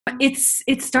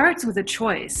It starts with a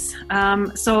choice.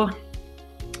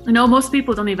 Most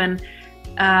people don't even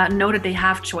know that they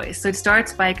have choice. So it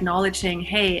starts by acknowledging,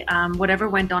 hey, whatever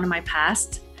went on in my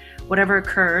past, whatever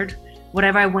occurred,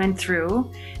 whatever I went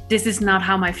through, this is not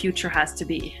how my future has to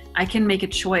be. I can make a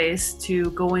choice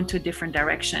to go into a different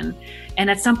direction. And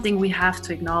that's something we have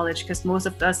to acknowledge, because most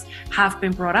of us have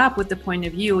been brought up with the point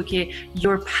of view, okay,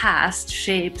 your past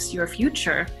shapes your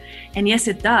future. And yes,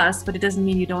 it does, but it doesn't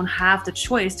mean you don't have the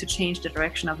choice to change the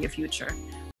direction of your future.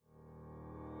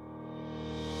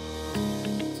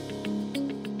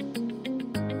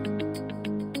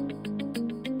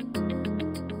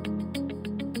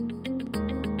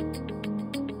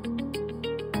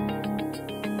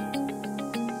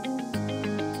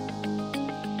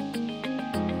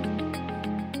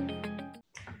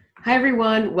 Hi,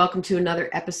 everyone. Welcome to another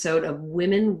episode of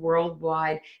Women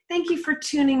Worldwide. Thank you for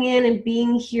tuning in and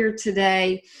being here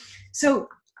today. So,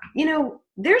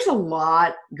 there's a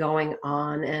lot going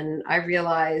on, and I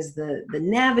realize the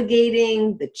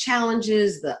navigating, the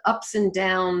challenges, the ups and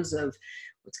downs of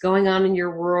what's going on in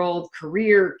your world,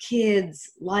 career,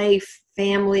 kids, life,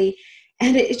 family.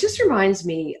 And it just reminds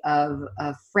me of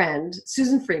a friend,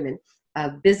 Susan Freeman,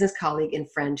 a business colleague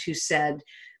and friend, who said,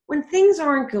 when things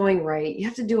aren't going right, you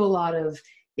have to do a lot of,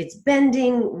 it's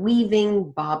bending,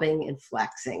 weaving, bobbing, and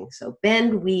flexing. So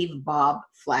bend, weave, bob,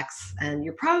 flex. And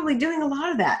you're probably doing a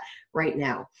lot of that right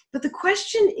now. But the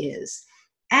question is,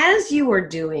 as you are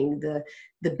doing the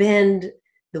bend,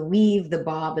 the weave, the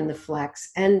bob, and the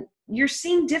flex, and you're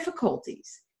seeing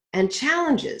difficulties and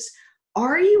challenges,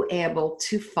 are you able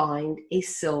to find a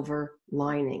silver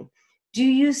lining? Do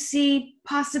you see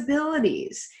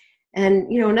possibilities?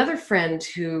 And, another friend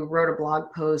who wrote a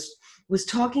blog post was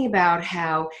talking about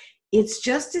how it's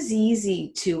just as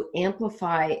easy to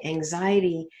amplify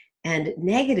anxiety and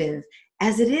negative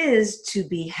as it is to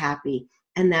be happy.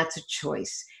 And that's a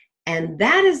choice. And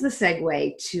that is the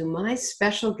segue to my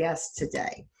special guest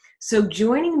today. So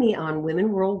joining me on Women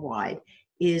Worldwide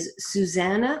is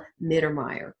Susanna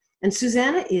Mittermaier. And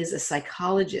Susanna is a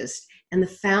psychologist and the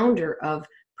founder of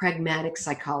Pragmatic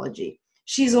Psychology.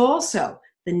 She's also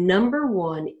the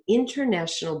 #1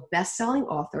 international best-selling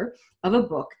author of a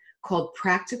book called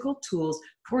Practical Tools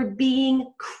for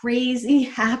Being Crazy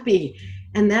Happy.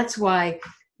 And that's why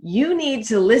you need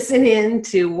to listen in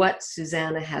to what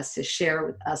Susanna has to share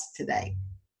with us today.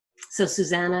 So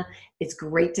Susanna, it's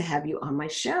great to have you on my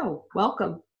show.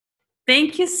 Welcome.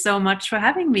 Thank you so much for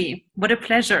having me. What a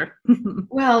pleasure.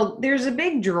 Well, there's a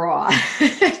big draw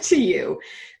to you,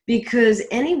 because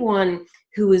anyone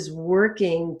who is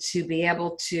working to be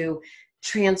able to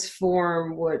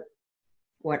transform what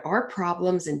are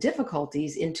problems and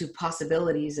difficulties into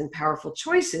possibilities and powerful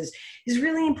choices is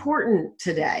really important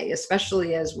today,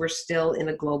 especially as we're still in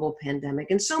a global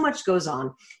pandemic and so much goes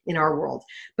on in our world.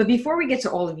 But before we get to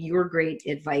all of your great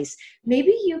advice,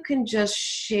 maybe you can just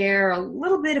share a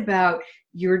little bit about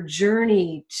your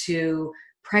journey to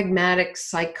pragmatic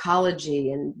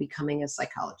psychology and becoming a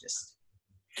psychologist.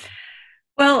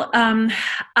 Well,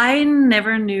 I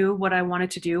never knew what I wanted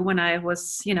to do when I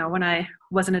was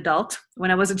an adult.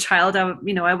 When I was a child,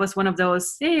 I was one of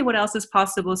those, hey, what else is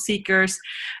possible seekers.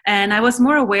 And I was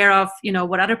more aware of,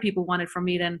 what other people wanted from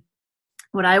me than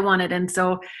what I wanted. And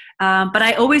so, but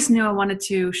I always knew I wanted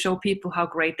to show people how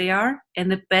great they are. And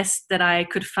the best that I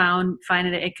could find in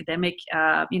an academic,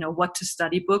 what to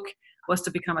study book was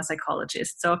to become a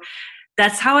psychologist. So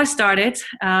that's how I started.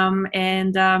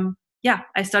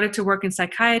 I started to work in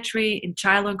psychiatry, in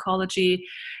child oncology,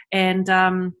 and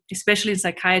especially in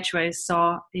psychiatry, I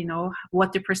saw,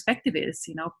 what the perspective is.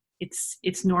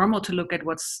 It's normal to look at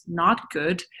what's not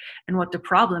good and what the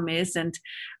problem is. And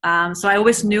so I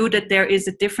always knew that there is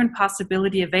a different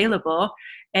possibility available,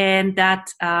 and that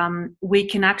we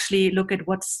can actually look at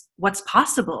what's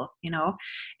possible,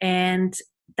 and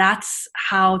that's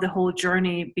how the whole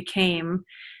journey began,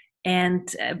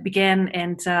 and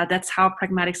that's how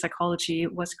pragmatic psychology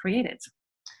was created.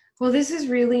 Well, this is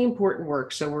really important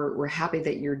work, so we're happy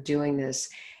that you're doing this.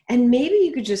 And maybe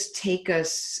you could just take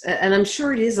us, and I'm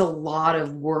sure it is a lot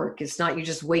of work. It's not you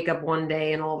just wake up one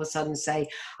day and all of a sudden say,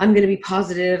 I'm going to be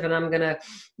positive and I'm going to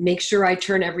make sure I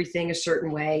turn everything a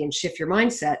certain way and shift your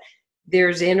mindset.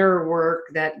 There's inner work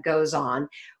that goes on.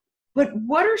 But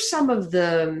what are some of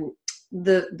the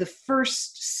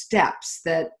first steps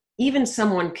that even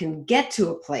someone can get to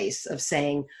a place of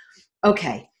saying,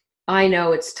 okay, I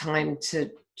know it's time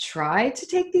to try to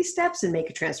take these steps and make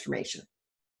a transformation?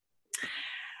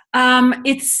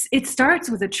 It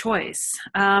starts with a choice.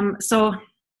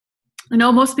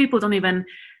 Most people don't even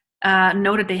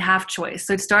know that they have choice.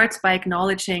 So it starts by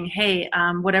acknowledging, hey,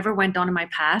 whatever went on in my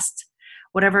past,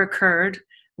 whatever occurred,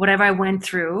 whatever I went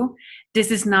through, this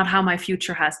is not how my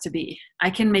future has to be. I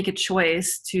can make a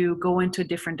choice to go into a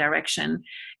different direction.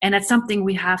 And that's something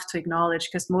we have to acknowledge,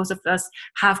 because most of us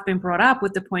have been brought up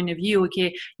with the point of view,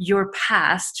 okay, your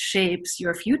past shapes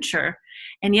your future.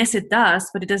 And yes, it does,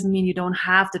 but it doesn't mean you don't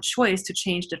have the choice to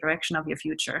change the direction of your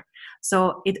future.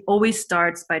 So it always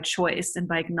starts by choice and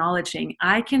by acknowledging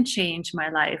I can change my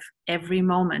life every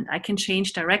moment. I can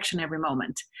change direction every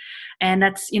moment. And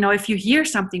that's, if you hear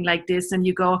something like this and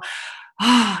you go,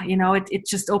 it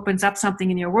just opens up something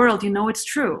in your world, it's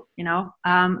true,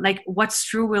 like what's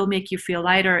true will make you feel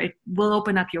lighter. It will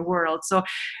open up your world. So,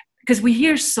 because we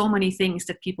hear so many things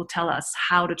that people tell us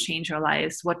how to change our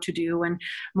lives, what to do. And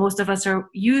most of us are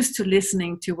used to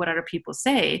listening to what other people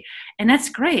say. And that's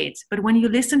great. But when you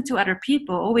listen to other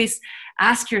people, always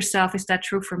ask yourself, is that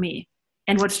true for me?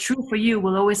 And what's true for you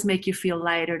will always make you feel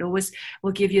lighter. It always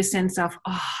will give you a sense of,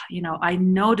 I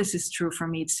know this is true for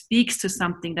me. It speaks to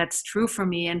something that's true for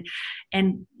me.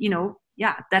 And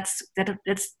that's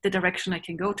the direction I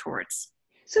can go towards.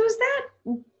 So is that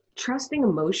trusting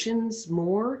emotions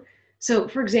more? So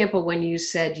for example, when you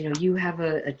said, you have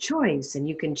a choice and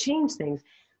you can change things,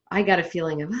 I got a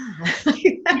feeling of, that's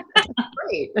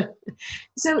great.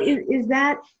 So is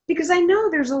that, because I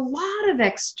know there's a lot of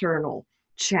external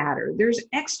chatter. There's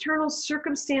external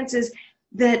circumstances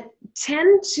that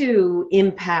tend to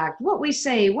impact what we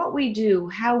say, what we do,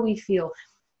 how we feel.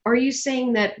 Are you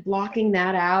saying that blocking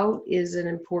that out is an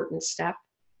important step?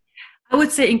 I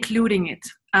would say including it,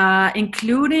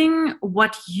 including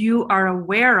what you are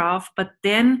aware of, but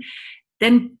then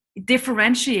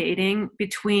differentiating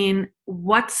between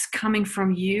what's coming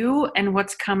from you and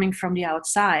what's coming from the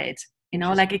outside,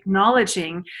 like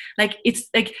acknowledging, like it's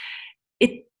like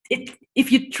it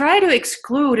if you try to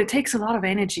exclude, it takes a lot of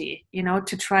energy,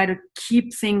 to try to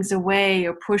keep things away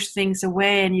or push things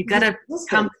away, and you gotta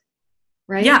come,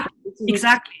 right? Yeah,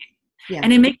 exactly. Yeah.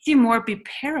 And it makes you more be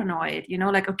paranoid,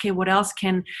 like, okay, what else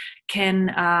can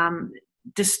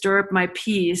disturb my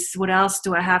peace? What else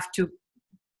do I have to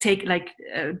take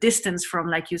distance from,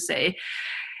 like you say?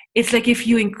 It's like if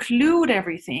you include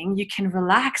everything, you can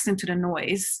relax into the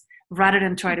noise rather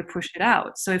than try to push it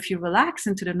out. So if you relax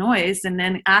into the noise and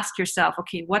then ask yourself,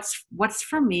 okay, what's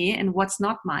from me and what's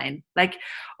not mine?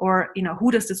 Or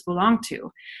who does this belong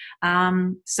to?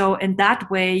 So in that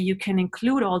way, you can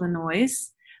include all the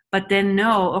noise, but then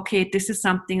know, okay, this is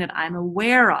something that I'm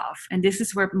aware of. And this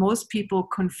is where most people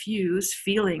confuse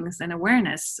feelings and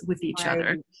awareness with each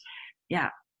other. Yeah.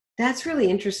 That's really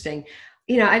interesting.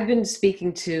 I've been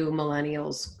speaking to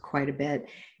millennials quite a bit,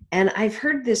 and I've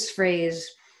heard this phrase,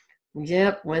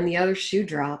 yep, when the other shoe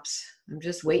drops. I'm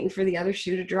just waiting for the other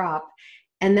shoe to drop.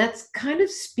 And that's kind of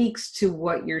speaks to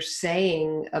what you're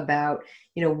saying about,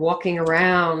 walking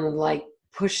around like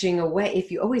pushing away. If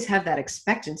you always have that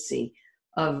expectancy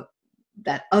of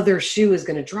that other shoe is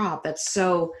going to drop, that's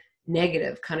so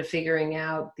negative. Kind of figuring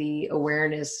out the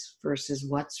awareness versus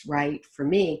what's right for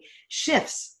me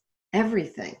shifts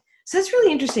everything. So that's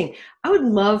really interesting. I would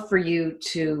love for you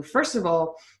to, first of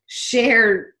all,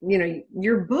 share,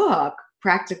 your book,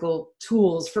 Practical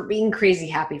Tools for Being Crazy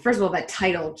Happy. First of all, that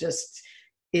title just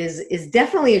is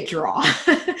definitely a draw.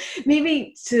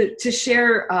 Maybe to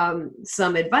share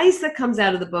some advice that comes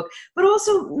out of the book, but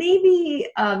also maybe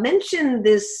mention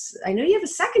this. I know you have a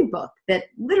second book that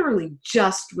literally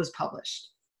just was published.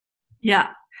 Yeah.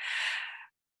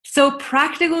 So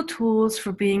Practical Tools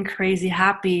for Being Crazy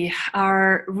Happy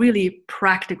are really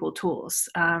practical tools,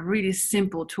 really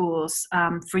simple tools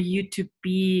for you to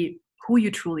be who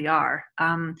you truly are.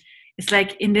 It's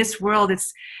like in this world,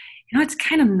 it's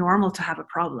kind of normal to have a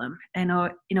problem.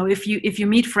 If you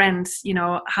meet friends,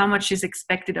 how much is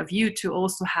expected of you to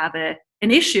also have an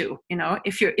issue.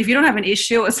 If you don't have an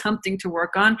issue or something to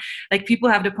work on, like people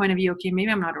have the point of view, okay,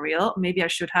 maybe I'm not real, maybe I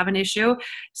should have an issue,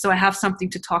 so I have something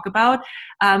to talk about.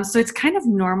 So it's kind of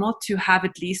normal to have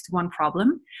at least one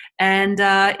problem. And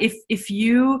if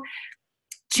you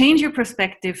change your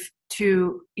perspective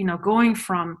to going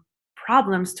from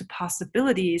problems to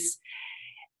possibilities,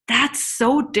 that's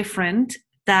so different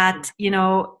that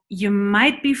you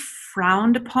might be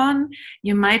frowned upon,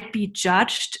 you might be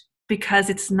judged because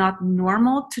it's not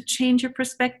normal to change your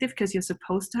perspective because you're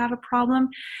supposed to have a problem,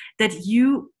 that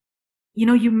you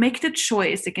make the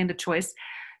choice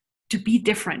to be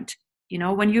different.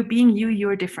 When you're being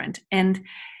you're different. And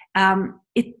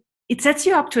it sets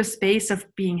you up to a space of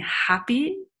being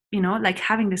happy, like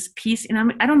having this peace.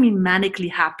 I don't mean manically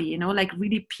happy, like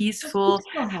really peaceful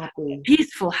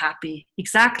happy.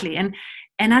 Exactly. And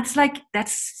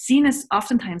that's seen as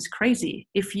oftentimes crazy.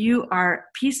 If you are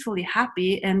peacefully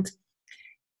happy, and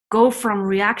go from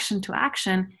reaction to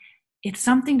action, it's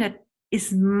something that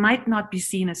might not be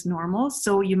seen as normal.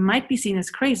 So you might be seen as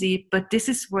crazy, but this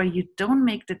is where you don't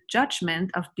make the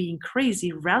judgment of being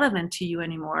crazy relevant to you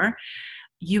anymore.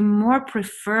 You more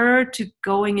prefer to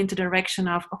going into the direction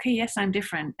of, okay, yes, I'm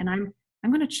different, and I'm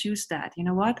going to choose that. You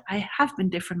know what? I have been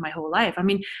different my whole life. I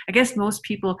mean, I guess most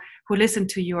people who listen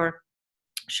to your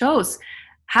shows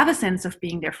have a sense of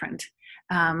being different,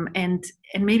 and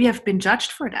maybe have been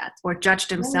judged for that or judged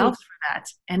themselves for that.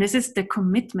 And this is the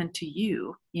commitment to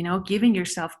you, giving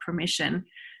yourself permission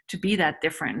to be that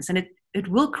difference, and it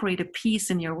will create a peace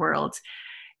in your world,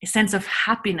 a sense of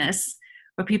happiness,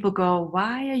 where people go,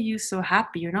 why are you so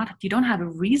happy? You don't have a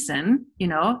reason,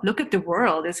 look at the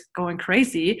world, it's going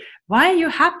crazy. Why are you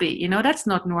happy? That's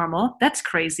not normal. That's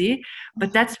crazy.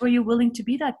 But that's where you're willing to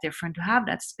be that different, to have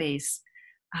that space,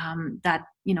 that,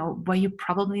 where you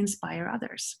probably inspire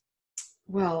others.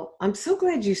 Well, I'm so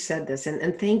glad you said this,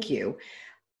 and thank you.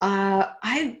 I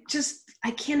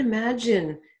can't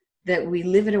imagine that we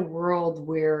live in a world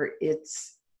where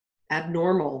it's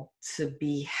abnormal to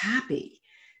be happy,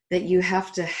 that you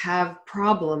have to have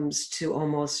problems to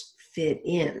almost fit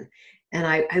in. And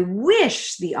I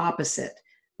wish the opposite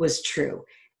was true.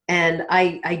 And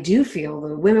I do feel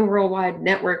the Women Worldwide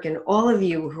Network and all of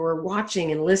you who are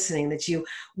watching and listening, that you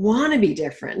want to be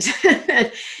different.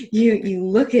 you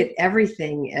look at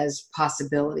everything as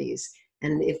possibilities.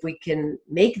 And if we can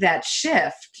make that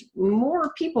shift,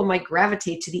 more people might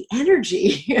gravitate to the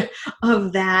energy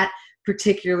of that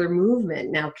particular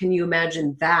movement. Now, can you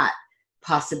imagine that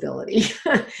possibility?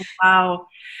 Wow.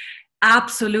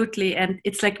 Absolutely. And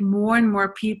it's like more and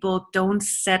more people don't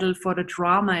settle for the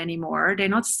drama anymore. They're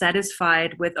not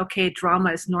satisfied with, okay,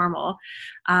 drama is normal.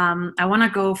 I want to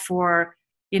go for,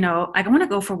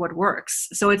 what works.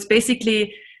 So it's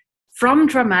basically from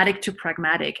dramatic to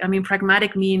pragmatic. I mean,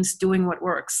 pragmatic means doing what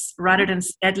works rather than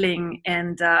settling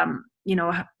and,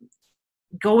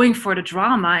 going for the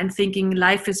drama and thinking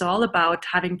life is all about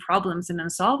having problems and then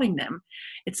solving them.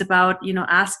 It's about,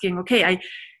 asking, okay,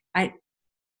 I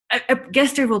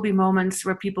guess there will be moments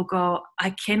where people go,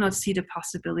 I cannot see the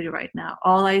possibility right now.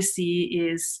 All I see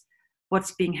is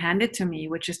what's being handed to me,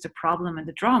 which is the problem and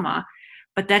the drama.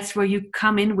 But that's where you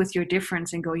come in with your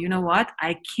difference and go, you know what?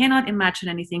 I cannot imagine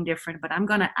anything different, but I'm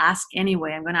going to ask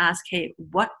anyway. I'm going to ask, hey,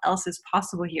 what else is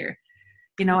possible here?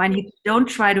 And you don't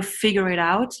try to figure it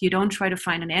out. You don't try to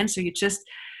find an answer. You just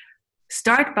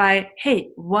start by,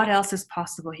 hey, what else is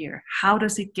possible here? How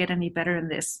does it get any better than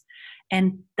this?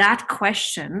 And that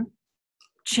question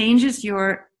changes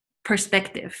your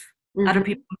perspective. Mm-hmm. Other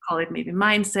people call it maybe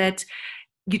mindset.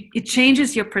 It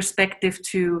changes your perspective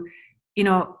to,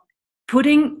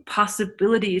 putting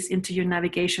possibilities into your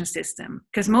navigation system.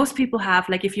 Because most people have,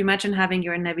 like, if you imagine having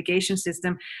your navigation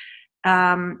system,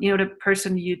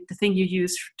 the thing you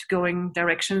use to going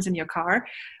directions in your car,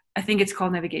 I think it's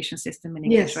called navigation system in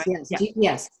English, right?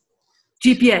 Yes.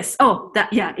 GPS. Oh,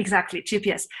 yeah, exactly.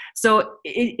 GPS. So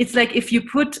it's like if you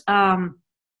put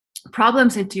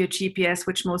problems into your GPS,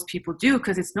 which most people do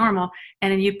because it's normal,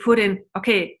 and then you put in,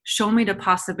 okay, show me the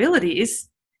possibilities,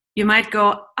 you might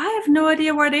go, I have no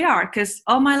idea where they are, because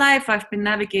all my life I've been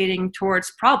navigating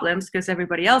towards problems because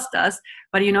everybody else does.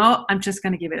 But I'm just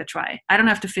going to give it a try. I don't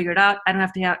have to figure it out. I don't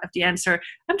have to have the answer.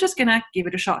 I'm just going to give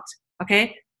it a shot.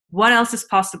 Okay. What else is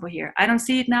possible here? I don't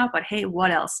see it now, but hey,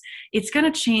 what else? It's going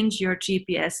to change your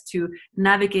GPS to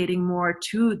navigating more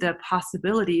to the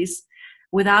possibilities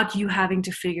without you having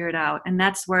to figure it out. And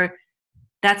that's where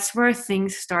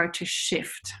things start to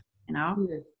shift,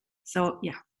 Mm-hmm. So,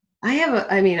 yeah.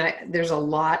 There's a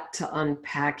lot to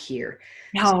unpack here.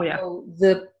 Oh, yeah. So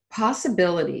the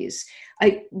possibilities,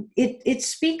 it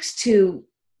speaks to,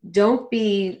 don't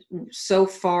be so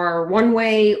far one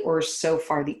way or so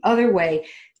far the other way.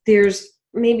 There's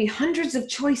maybe hundreds of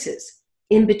choices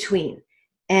in between,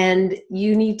 and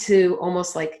you need to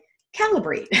almost like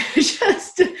calibrate,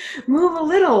 just move a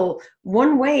little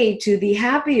one way to the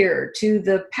happier, to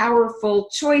the powerful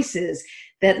choices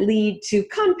that lead to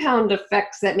compound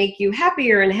effects that make you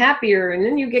happier and happier, and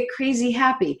then you get crazy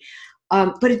happy.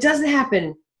 But it doesn't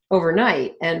happen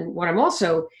overnight. And what I'm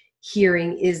also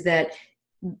hearing is that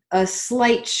a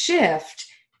slight shift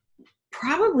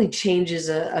probably changes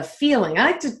a feeling. I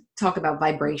like to talk about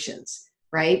vibrations,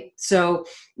 right? So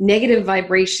negative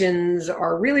vibrations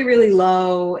are really, really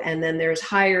low, and then there's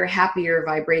higher, happier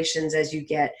vibrations as you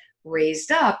get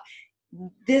raised up.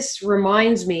 This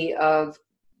reminds me of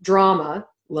drama,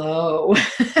 low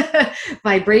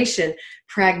vibration.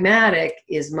 Pragmatic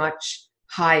is much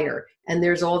higher, and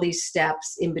there's all these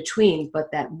steps in between,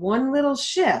 but that one little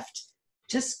shift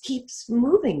just keeps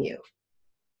moving you.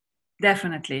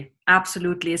 Definitely.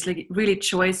 Absolutely. It's like really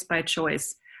choice by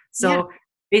choice. Yeah. So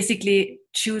basically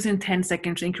choose in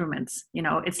 10-second increments.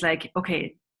 It's like,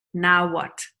 okay, now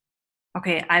what?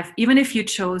 Okay, even if you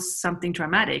chose something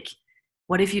dramatic,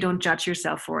 what if you don't judge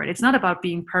yourself for it? It's not about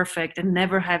being perfect and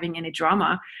never having any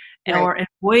drama Right. or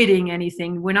avoiding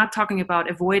anything. We're not talking about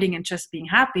avoiding and just being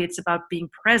happy. It's about being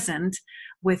present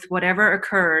with whatever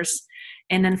occurs.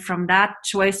 And then from that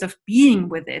choice of being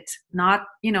with it, not,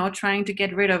 trying to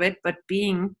get rid of it, but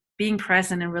being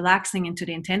present and relaxing into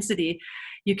the intensity,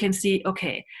 you can see,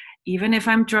 okay, even if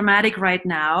I'm dramatic right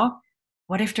now,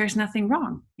 what if there's nothing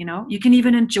wrong? You can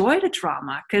even enjoy the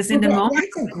drama because in the moment.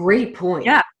 That's a great point.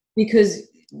 Yeah. Because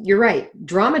you're right.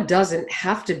 Drama doesn't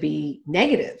have to be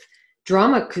negative.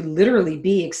 Drama could literally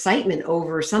be excitement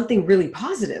over something really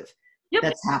positive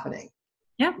that's happening.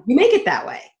 Yeah. You make it that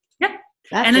way. Yeah.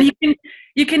 That's and then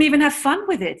you can even have fun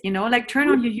with it, like turn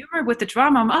on your humor with the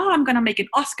drama. I'm going to make an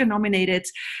Oscar nominated,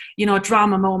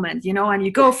 drama moment, and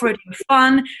you go for it, you're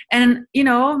fun. And,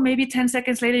 maybe 10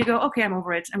 seconds later you go, okay, I'm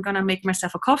over it. I'm going to make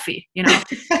myself a coffee, and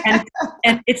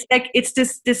it's like, it's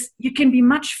this, you can be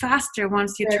much faster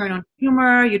once you turn on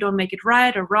humor. You don't make it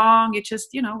right or wrong. You just,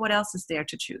 what else is there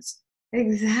to choose?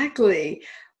 Exactly.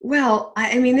 Well,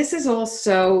 I mean, this is all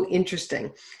so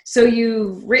interesting. So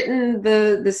you've written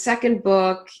the second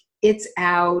book, it's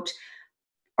out.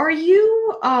 Are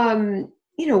you,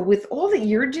 with all that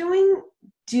you're doing,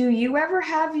 do you ever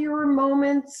have your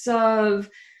moments of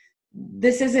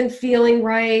this isn't feeling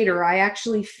right, or I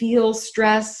actually feel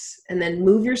stress, and then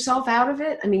move yourself out of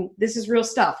it? I mean, this is real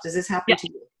stuff. Does this happen to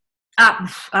you?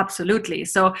 Absolutely.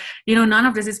 So, none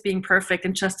of this is being perfect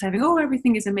and just having,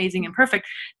 everything is amazing and perfect.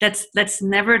 That's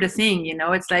never the thing.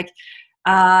 It's like,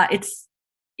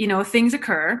 things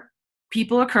occur,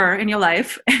 people occur in your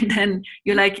life, and then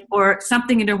you're like, or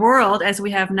something in the world as we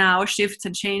have now shifts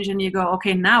and change, and you go,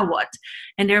 okay, now what?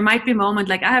 And there might be moments,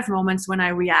 like I have moments when I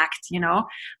react,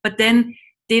 but then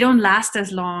they don't last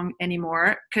as long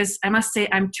anymore, because I must say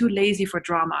I'm too lazy for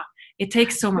drama. It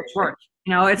takes so much work.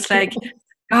 It's like,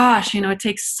 gosh, it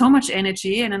takes so much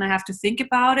energy, and then I have to think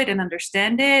about it and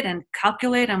understand it and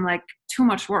calculate. I'm like, too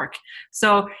much work.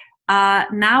 So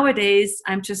nowadays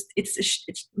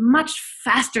it's much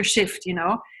faster shift.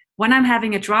 When I'm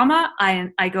having a drama,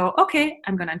 I go, okay,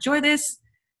 I'm going to enjoy this.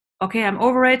 Okay, I'm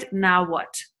over it. Now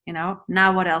what?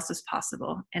 Now what else is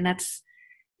possible? And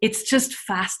it's just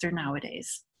faster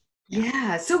nowadays.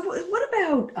 Yeah. So what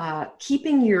about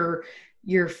keeping your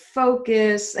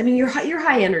focus? I mean, you're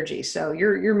high energy, so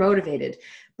you're motivated.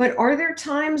 But are there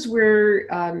times where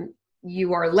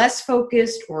you are less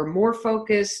focused or more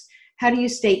focused? How do you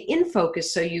stay in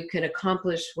focus so you can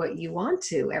accomplish what you want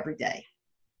to every day?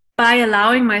 By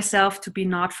allowing myself to be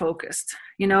not focused.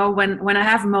 When I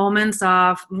have moments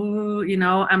of,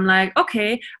 I'm like,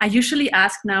 okay, I usually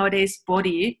ask nowadays,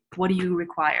 body, what do you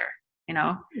require?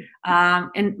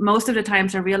 And most of the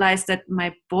times I realize that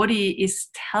my body is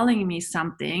telling me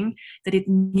something, that it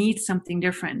needs something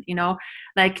different.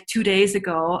 Like 2 days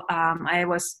ago, I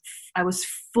was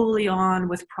fully on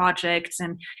with projects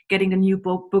and getting the new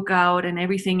book out and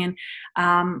everything.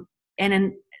 And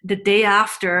then the day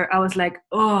after, I was like,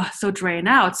 so drained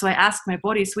out. So I asked my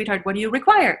body, sweetheart, what do you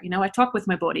require? I talked with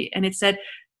my body, and it said,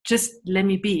 just let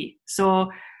me be.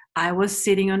 So I was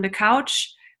sitting on the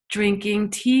couch, drinking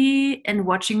tea and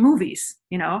watching movies,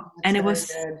 and it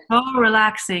was so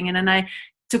relaxing. And then I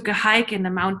took a hike in the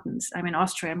mountains. I'm in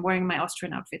Austria. I'm wearing my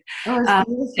Austrian outfit. Oh,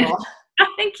 it's beautiful.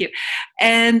 Thank you.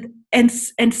 And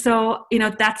so,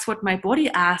 that's what my body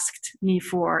asked me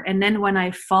for. And then when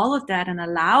I followed that and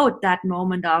allowed that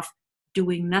moment of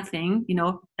doing nothing,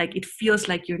 like it feels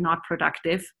like you're not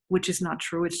productive, which is not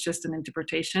true. It's just an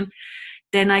interpretation.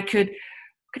 Then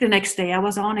the next day I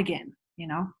was on again,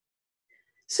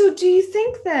 So do you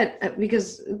think that,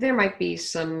 because there might be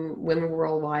some women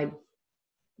worldwide,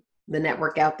 the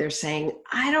network out there saying,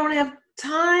 I don't have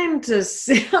time to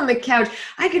sit on the couch.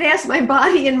 I could ask my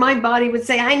body and my body would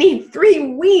say, I need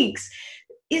 3 weeks.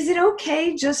 Is it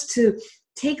okay just to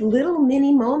take little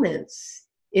mini moments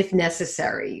if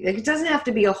necessary? Like, it doesn't have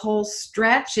to be a whole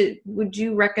stretch. Would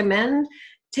you recommend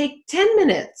take 10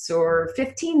 minutes or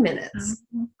 15 minutes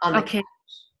on the couch?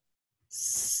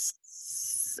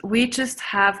 We just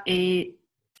have a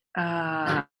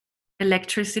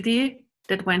electricity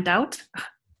that went out.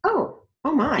 Oh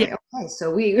my. Yeah. Okay.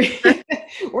 So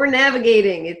we're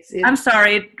navigating. It's I'm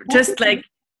sorry. Just like,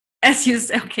 as you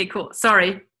say, okay, cool.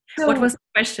 Sorry. So, what was the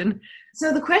question?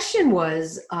 So the question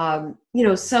was,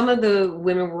 some of the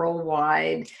women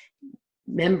worldwide,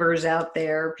 members out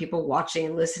there, people watching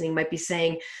and listening might be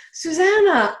saying,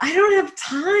 Susanna, I don't have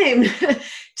time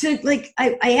to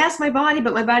I ask my body,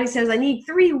 but my body says I need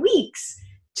 3 weeks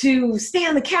to stay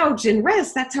on the couch and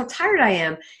rest. That's how tired I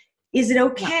am. Is it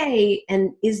okay?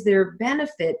 And is there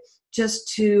benefit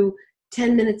just to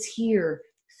 10 minutes here,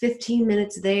 15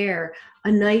 minutes there,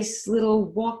 a nice little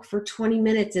walk for 20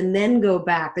 minutes and then go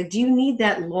back? Like, do you need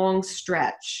that long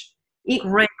stretch?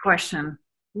 Great question.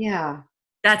 Yeah.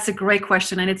 That's a great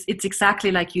question. And it's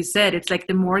exactly like you said. It's like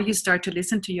the more you start to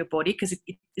listen to your body, because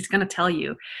it's going to tell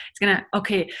you, it's going to,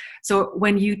 okay, so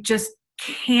when you just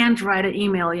can't write an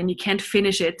email and you can't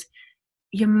finish it,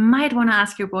 you might want to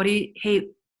ask your body, hey,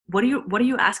 what are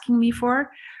you asking me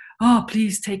for? Oh,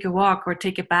 please take a walk or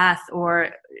take a bath or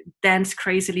dance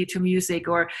crazily to music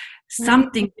or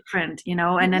something different,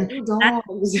 and then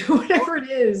dogs, whatever it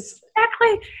is.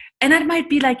 Exactly. And that might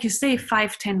be, like you say,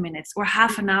 5-10 minutes or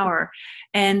half an hour.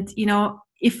 And,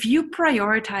 if you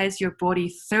prioritize your body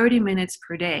 30 minutes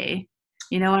per day,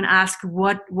 and ask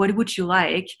what would you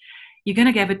like, you're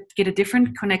going to get a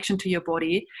different connection to your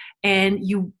body. And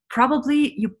you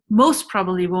most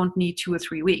probably won't need 2 or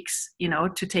 3 weeks,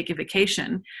 to take a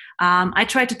vacation. I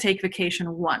tried to take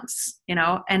vacation once,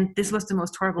 and this was the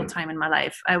most horrible time in my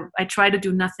life. I tried to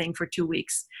do nothing for 2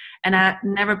 weeks and I've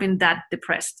never been that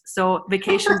depressed. So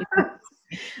vacation,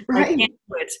 right. I can't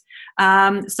do it.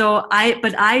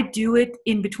 But I do it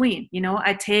in between,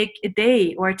 I take a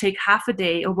day or I take half a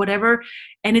day or whatever.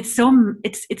 And it's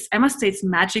I must say it's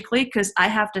magically, because I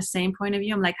have the same point of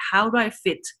view. I'm like, how do I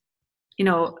fit,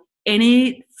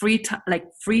 any free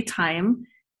time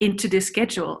into this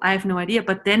schedule? I have no idea.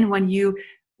 But then when you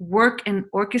work and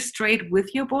orchestrate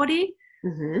with your body,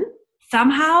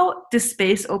 somehow the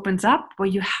space opens up where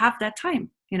you have that time.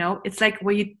 It's like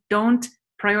where you don't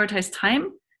prioritize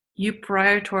time, you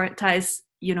prioritize,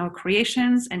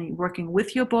 creations and working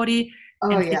with your body.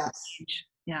 Oh, yes.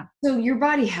 Yeah. So your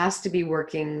body has to be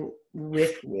working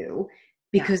with you,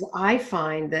 because I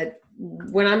find that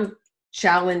when I'm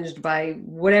challenged by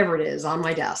whatever it is on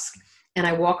my desk and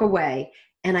I walk away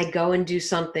and I go and do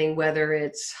something, whether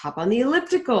it's hop on the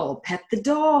elliptical, pet the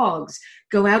dogs,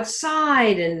 go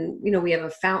outside, and we have a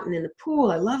fountain in the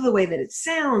pool. I love the way that it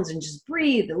sounds, and just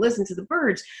breathe and listen to the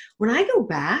birds. When I go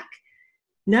back,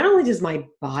 not only does my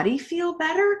body feel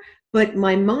better, but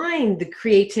my mind, the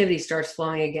creativity starts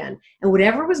flowing again. And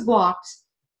whatever was blocked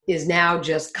is now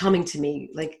just coming to me.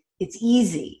 Like, it's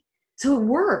easy. So it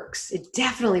works. It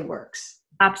definitely works.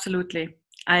 Absolutely.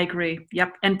 I agree.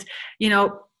 Yep. And,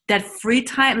 that free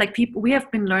time, like we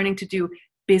have been learning to do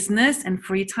business and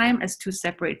free time as 2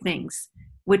 separate things,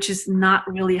 which is not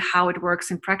really how it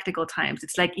works in practical times.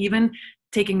 It's like even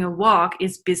taking a walk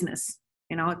is business,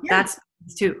 that's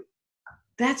too.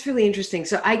 That's really interesting.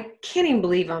 So I can't even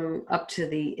believe I'm up to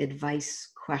the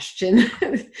advice question.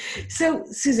 So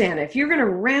Susanna, if you're going to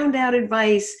round out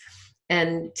advice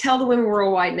and tell the Women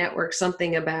Worldwide Network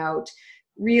something about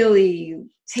really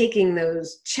taking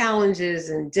those challenges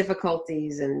and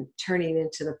difficulties and turning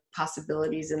into the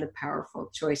possibilities and the powerful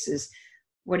choices,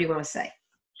 what do you want to say?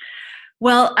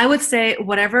 Well, I would say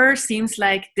whatever seems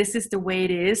like this is the way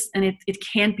it is and it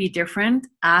can't be different,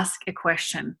 ask a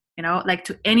question. Like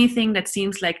to anything that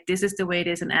seems like this is the way it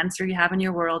is, an answer you have in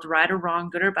your world, right or wrong,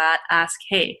 good or bad, ask,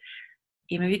 hey,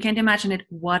 even if you can't imagine it,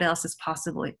 what else is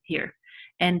possible here?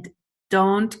 And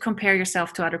don't compare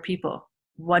yourself to other people.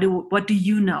 What do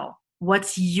you know?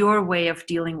 What's your way of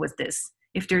dealing with this?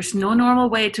 If there's no normal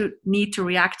way to need to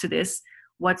react to this,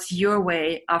 what's your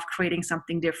way of creating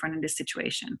something different in this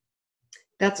situation?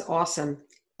 That's awesome.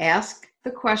 Ask the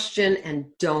question and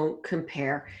don't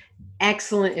compare.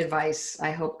 Excellent advice.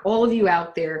 I hope all of you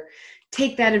out there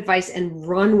take that advice and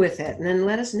run with it, and then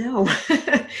let us know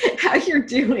how you're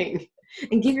doing,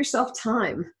 and give yourself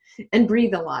time and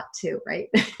breathe a lot too, right?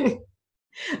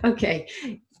 Okay.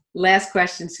 Last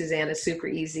question, Susanna, super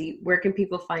easy. Where can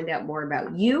people find out more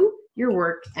about you, your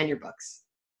work, and your books?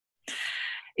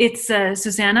 It's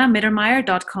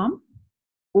SusannaMittermaier.com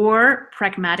or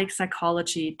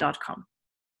PragmaticPsychology.com.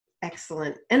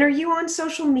 Excellent. And are you on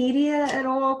social media at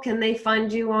all? Can they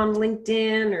find you on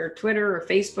LinkedIn or Twitter or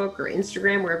Facebook or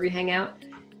Instagram, wherever you hang out?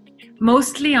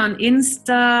 Mostly on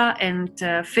Insta and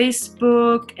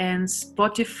Facebook and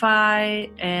Spotify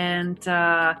and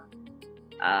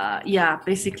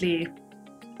basically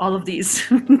all of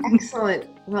these. Excellent.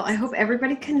 Well, I hope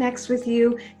everybody connects with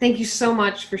you. Thank you so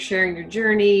much for sharing your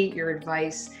journey, your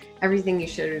advice. Everything you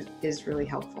shared is really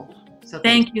helpful. So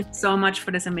thank you so much for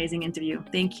this amazing interview.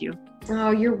 Thank you. Oh,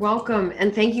 you're welcome.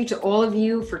 And thank you to all of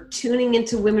you for tuning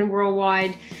into Women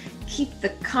Worldwide. keep the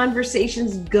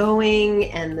conversations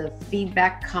going and the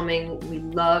feedback coming. We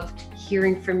love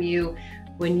hearing from you.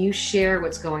 When you share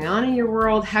what's going on in your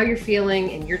world, how you're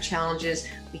feeling, and your challenges,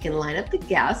 we can line up the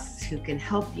guests who can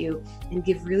help you and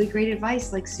give really great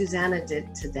advice like Susanna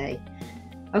did today.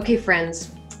 Okay,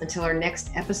 friends, until our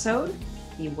next episode,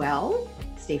 be well,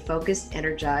 stay focused,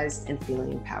 energized, and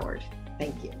feeling empowered.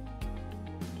 Thank you.